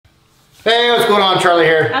Hey, what's going on? Charlie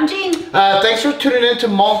here. I'm Jean. Thanks for tuning in to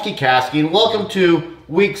Multicasking. Welcome to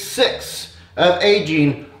week 6 of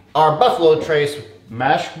aging our Buffalo Trace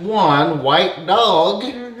Mash 1 White Dog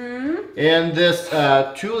in this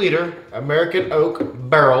 2-liter American Oak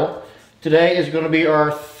barrel. Today is going to be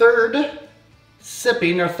our third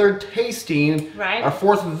sipping, our third tasting, our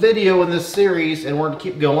fourth video in this series, and we're going to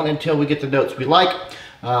keep going until we get the notes we like.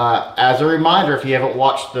 As a reminder, if you haven't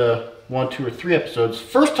watched the 1, 2, or 3 episodes,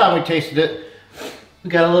 first time we tasted it, we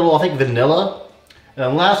got a little, I think, vanilla.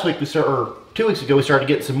 And last week, or 2 weeks ago, we started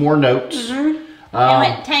getting some more notes. It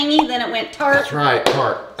went tangy, then it went tart. That's right,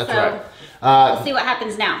 tart. That's right. We'll see what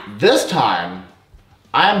happens now. This time,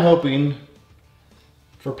 I'm hoping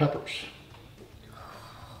for peppers.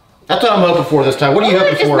 That's what I'm hoping for this time. What are you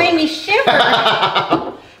hoping for? It just made me shiver.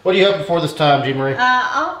 What are you hoping for this time, Jean Marie?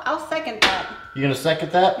 I'll second that. You gonna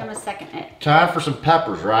second that? I'm gonna second it. Time for some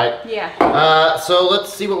peppers, right? Yeah. So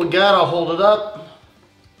let's see what we got. I'll hold it up.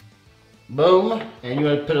 Boom. And you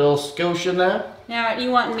want to put a little skosh in there? Now, you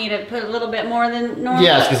want me to put a little bit more than normal?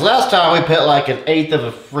 Yes, because last time we put like 1/8 of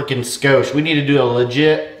a freaking skosh. We need to do a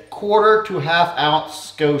legit 1/4 to 1/2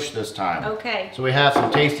 ounce skosh this time. Okay. So we have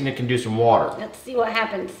some tasting and can do some water. Let's see what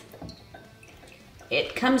happens.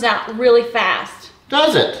 It comes out really fast.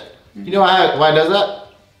 Does it? You know why it does that?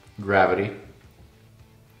 Gravity.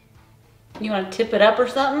 You want to tip it up or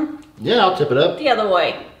something? Yeah, I'll tip it up. The other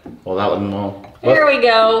way. Well, that one won't. Here we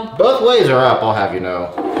go. Both ways are up, I'll have you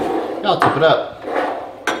know. Yeah, I'll tip it up.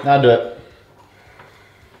 Now do it.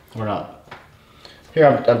 Or not. Here,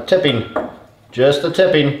 I'm tipping. Just the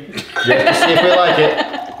tipping. Just to see if we like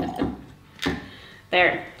it.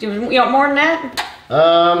 There. You want more than that?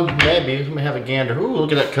 Maybe. Let me have a gander. Ooh,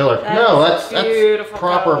 look at that color. That's that's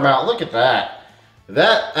proper amount. Look at that.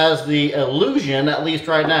 That has the illusion, at least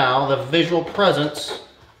right now, the visual presence.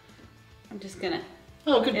 I'm just gonna.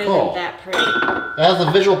 Oh, good call. Isn't that pretty? It has the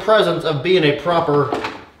visual presence of being a proper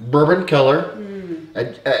bourbon color.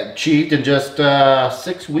 Achieved in just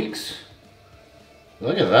 6 weeks.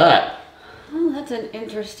 Look at that. Oh, that's an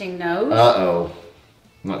interesting nose. Uh-oh.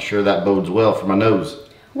 I'm not sure that bodes well for my nose.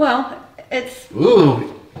 Well, it's...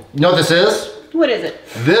 Ooh. You know what this is? What is it?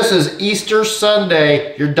 This is Easter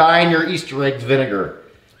Sunday. You're dyeing your Easter eggs vinegar.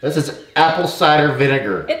 This is apple cider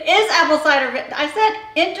vinegar. It is apple cider vinegar. I said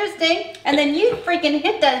interesting, and then you freaking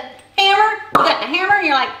hit the hammer. You got the hammer, and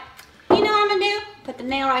you're like, you know what I'm gonna do? Put the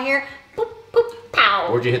nail right here. Boop, boop, pow.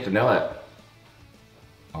 Where'd you hit the nail at?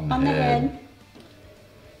 On the head. head.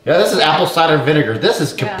 Yeah, this is apple cider vinegar. This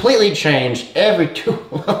is completely changed every 2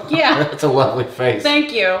 months. Yeah. That's a lovely face.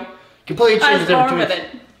 Thank you. Completely changed every 2 with months.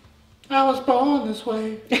 it. I was born this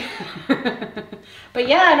way. But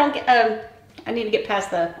yeah, I don't get. I need to get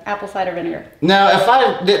past the apple cider vinegar. Now, if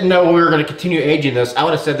I didn't know we were going to continue aging this, I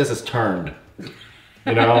would have said this is turned.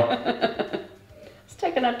 You know? It's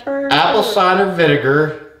taking a turn. Apple cider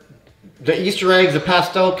vinegar. The Easter eggs, the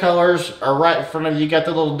pastel colors are right in front of you. You got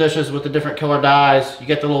the little dishes with the different color dyes. You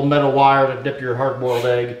got the little metal wire to dip your hard-boiled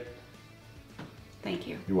egg. Thank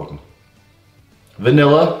you. You're welcome.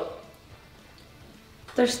 Vanilla.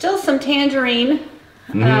 There's still some tangerine.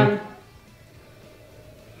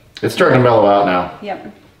 It's starting to mellow out now.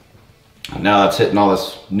 Yep. Now that's hitting all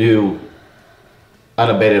this new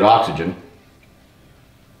unabated oxygen.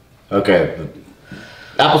 Okay.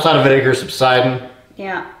 The apple cider vinegar subsiding.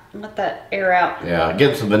 Yeah. Let that air out. Yeah,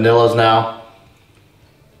 getting some vanillas now.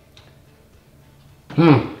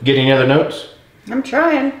 Getting any other notes? I'm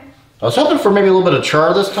trying. I was hoping for maybe a little bit of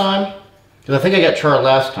char this time. Because I think I got char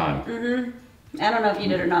last time. I don't know if you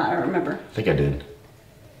did or not. I don't remember. I think I did.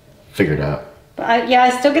 Figured out. But yeah, I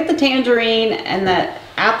still get the tangerine and that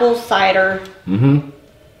apple cider.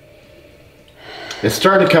 It's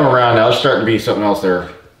starting to come around now. It's starting to be something else there.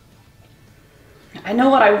 I know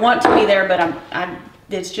what I want to be there, but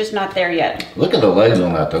it's just not there yet. Look at the legs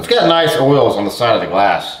on that though. It's got nice oils on the side of the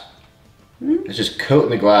glass. It's just coating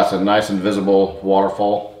the glass a nice invisible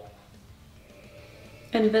waterfall.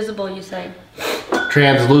 Invisible, you say?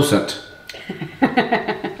 Translucent.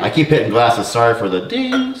 I keep hitting glasses. Sorry for the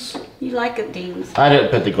dings. You like it, dings. I didn't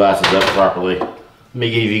put the glasses up properly. Let me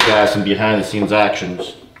give you guys some behind the scenes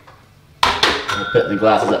actions. I'm putting the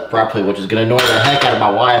glasses up properly, which is going to annoy the heck out of my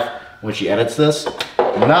wife when she edits this.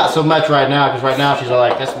 Not so much right now, because right now she's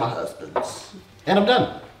like, that's my husband's. And I'm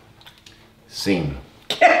done. Scene.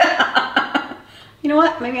 You know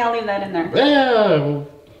what? Maybe I'll leave that in there. Yeah,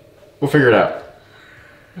 we'll figure it out.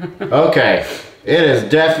 Okay. It is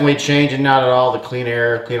definitely changing now at all the clean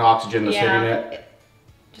air, clean oxygen that's hitting it.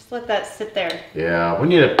 Just let that sit there. Yeah, we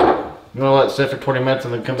need to, you want to let it sit for 20 minutes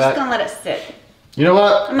and then come back? Just gonna let it sit. You know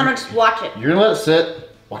what? I'm gonna just watch it. You're gonna let it sit.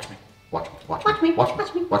 Watch me. Watch me. Watch Watch me. me, Watch me.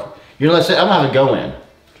 watch me. Watch me. You let it sit. I'm gonna have to go in.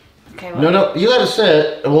 Okay. Well, No, you let it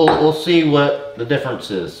sit. And we'll see what the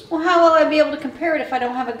difference is. well, how will I be able to compare it if I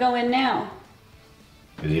don't have it go in now?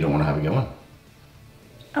 Because you don't want to have it go in.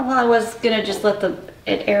 Oh, well, I was gonna just let it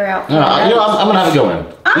air out. No, I'm gonna have it go in.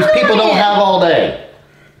 These people don't have all day.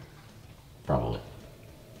 Probably.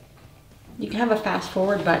 You can have a fast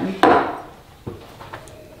forward button.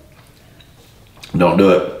 Don't do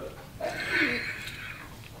it.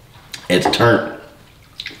 It's turned.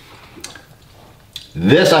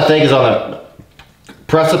 This, I think, is on the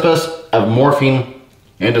precipice of morphing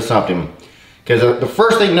into something. Because the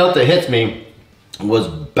first note that hits me was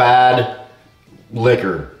bad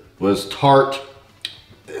liquor. Was tart,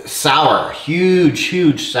 sour.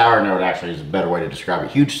 Huge sour note, actually, is a better way to describe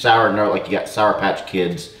it. Huge sour note, like you got Sour Patch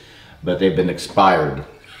Kids, but they've been expired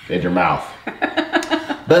in your mouth.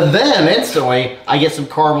 But then instantly, I get some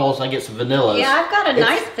caramels, I get some vanillas. Yeah, I've got a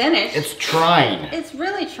nice finish. It's trying. It's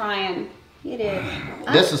really trying. It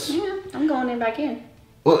is. Yeah, I'm going in back in.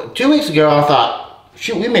 Well, 2 weeks ago, I thought,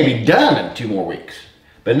 shoot, we may be done in 2 more weeks.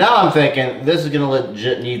 But now I'm thinking, this is going to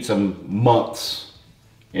legit need some months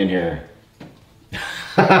in here. It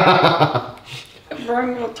brought a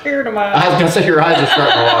little tear to my eye. I was going to say your eyes are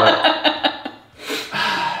starting to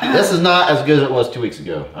water. This is not as good as it was 2 weeks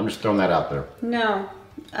ago. I'm just throwing that out there. No.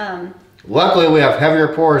 Luckily, we have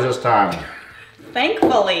heavier pours this time.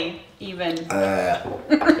 Thankfully, even.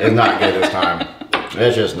 It's not good this time.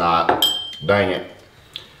 It's just not. Dang it.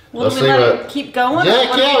 Well, do we let it keep going?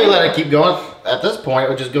 Yeah, we let it keep going. At this point, it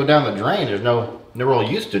would just go down the drain. There's no real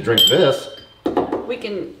use to drink this. We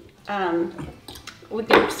can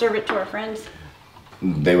serve it to our friends.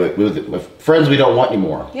 With friends we don't want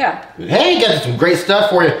anymore. Yeah. Hey, got some great stuff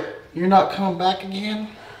for you. You're not coming back again?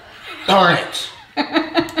 Darn it.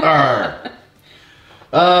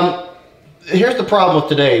 Here's the problem with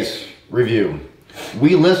today's review.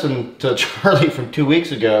 We listened to Charlie from 2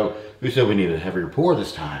 weeks ago who said we need a heavier pour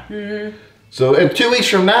this time. Mm-hmm. So in 2 weeks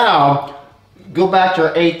from now, go back to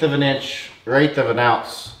our 1/8 of an inch or 1/8 of an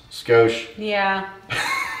ounce scotch. Yeah.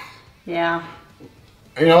 Yeah.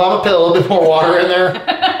 You know, I'm gonna put a little bit more water in there.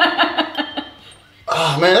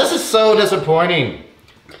 Oh man, this is so disappointing.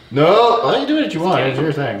 No, well, you do what you want. It's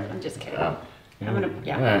your thing. I'm just kidding. I'm gonna,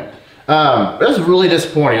 yeah. All right. This is really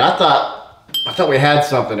disappointing. I thought we had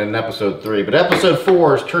something in episode 3, but episode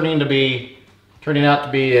 4 is turning out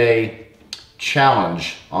to be a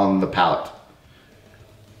challenge on the palate.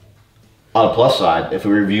 On the plus side, if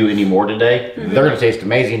we review any more today, they're gonna taste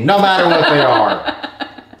amazing, no matter what they are.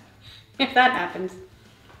 If that happens,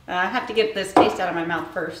 I have to get this taste out of my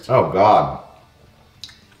mouth first. Oh God.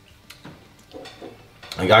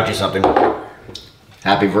 I got you something.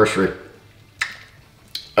 Happy anniversary.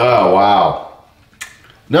 Oh wow.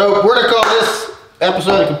 No, we're gonna call this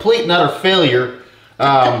episode a complete and utter failure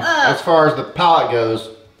as far as the palate goes.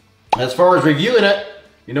 As far as reviewing it,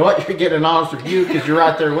 you know what? You're getting an honest review because you're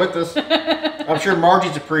right there with us. I'm sure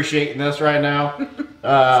Margie's appreciating this right now.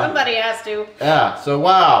 Somebody has to. Yeah, so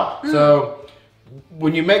wow. So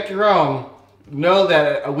when you make your own, know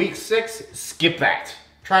that a week 6, skip that.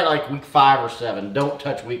 Try it like week 5 or 7. Don't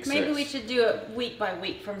touch week 6. Maybe we should do it week by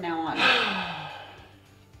week from now on.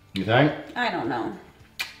 You think? I don't know.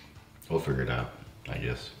 We'll figure it out, I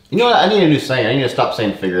guess. You know what? I need a new saying. I need to stop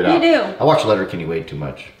saying figure it out. You do. I watch Letterkenny way too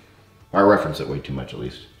much. Or I reference it way too much, at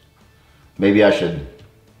least. Maybe I should.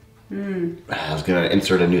 I was going to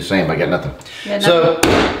insert a new saying, but I got nothing. Yeah, so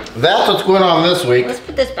that's what's going on this week. Let's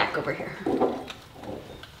put this back over here.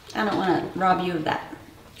 I don't want to rob you of that.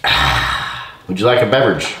 Would you like a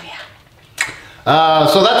beverage? Oh, yeah.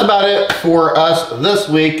 So that's about it for us this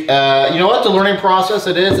week. You know what? It's a learning process.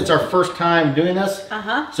 It is. It's our first time doing this.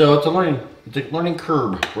 So it's a learning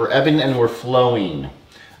curve. We're ebbing and we're flowing.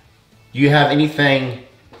 Do you have anything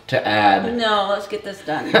to add? No, let's get this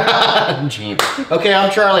done. Jean. Okay,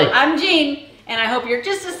 I'm Charlie. I'm Jean, and I hope you're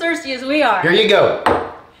just as thirsty as we are. Here you go.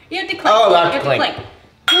 You have to clink. Oh, I you have to clink.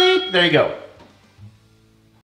 Clink. There you go.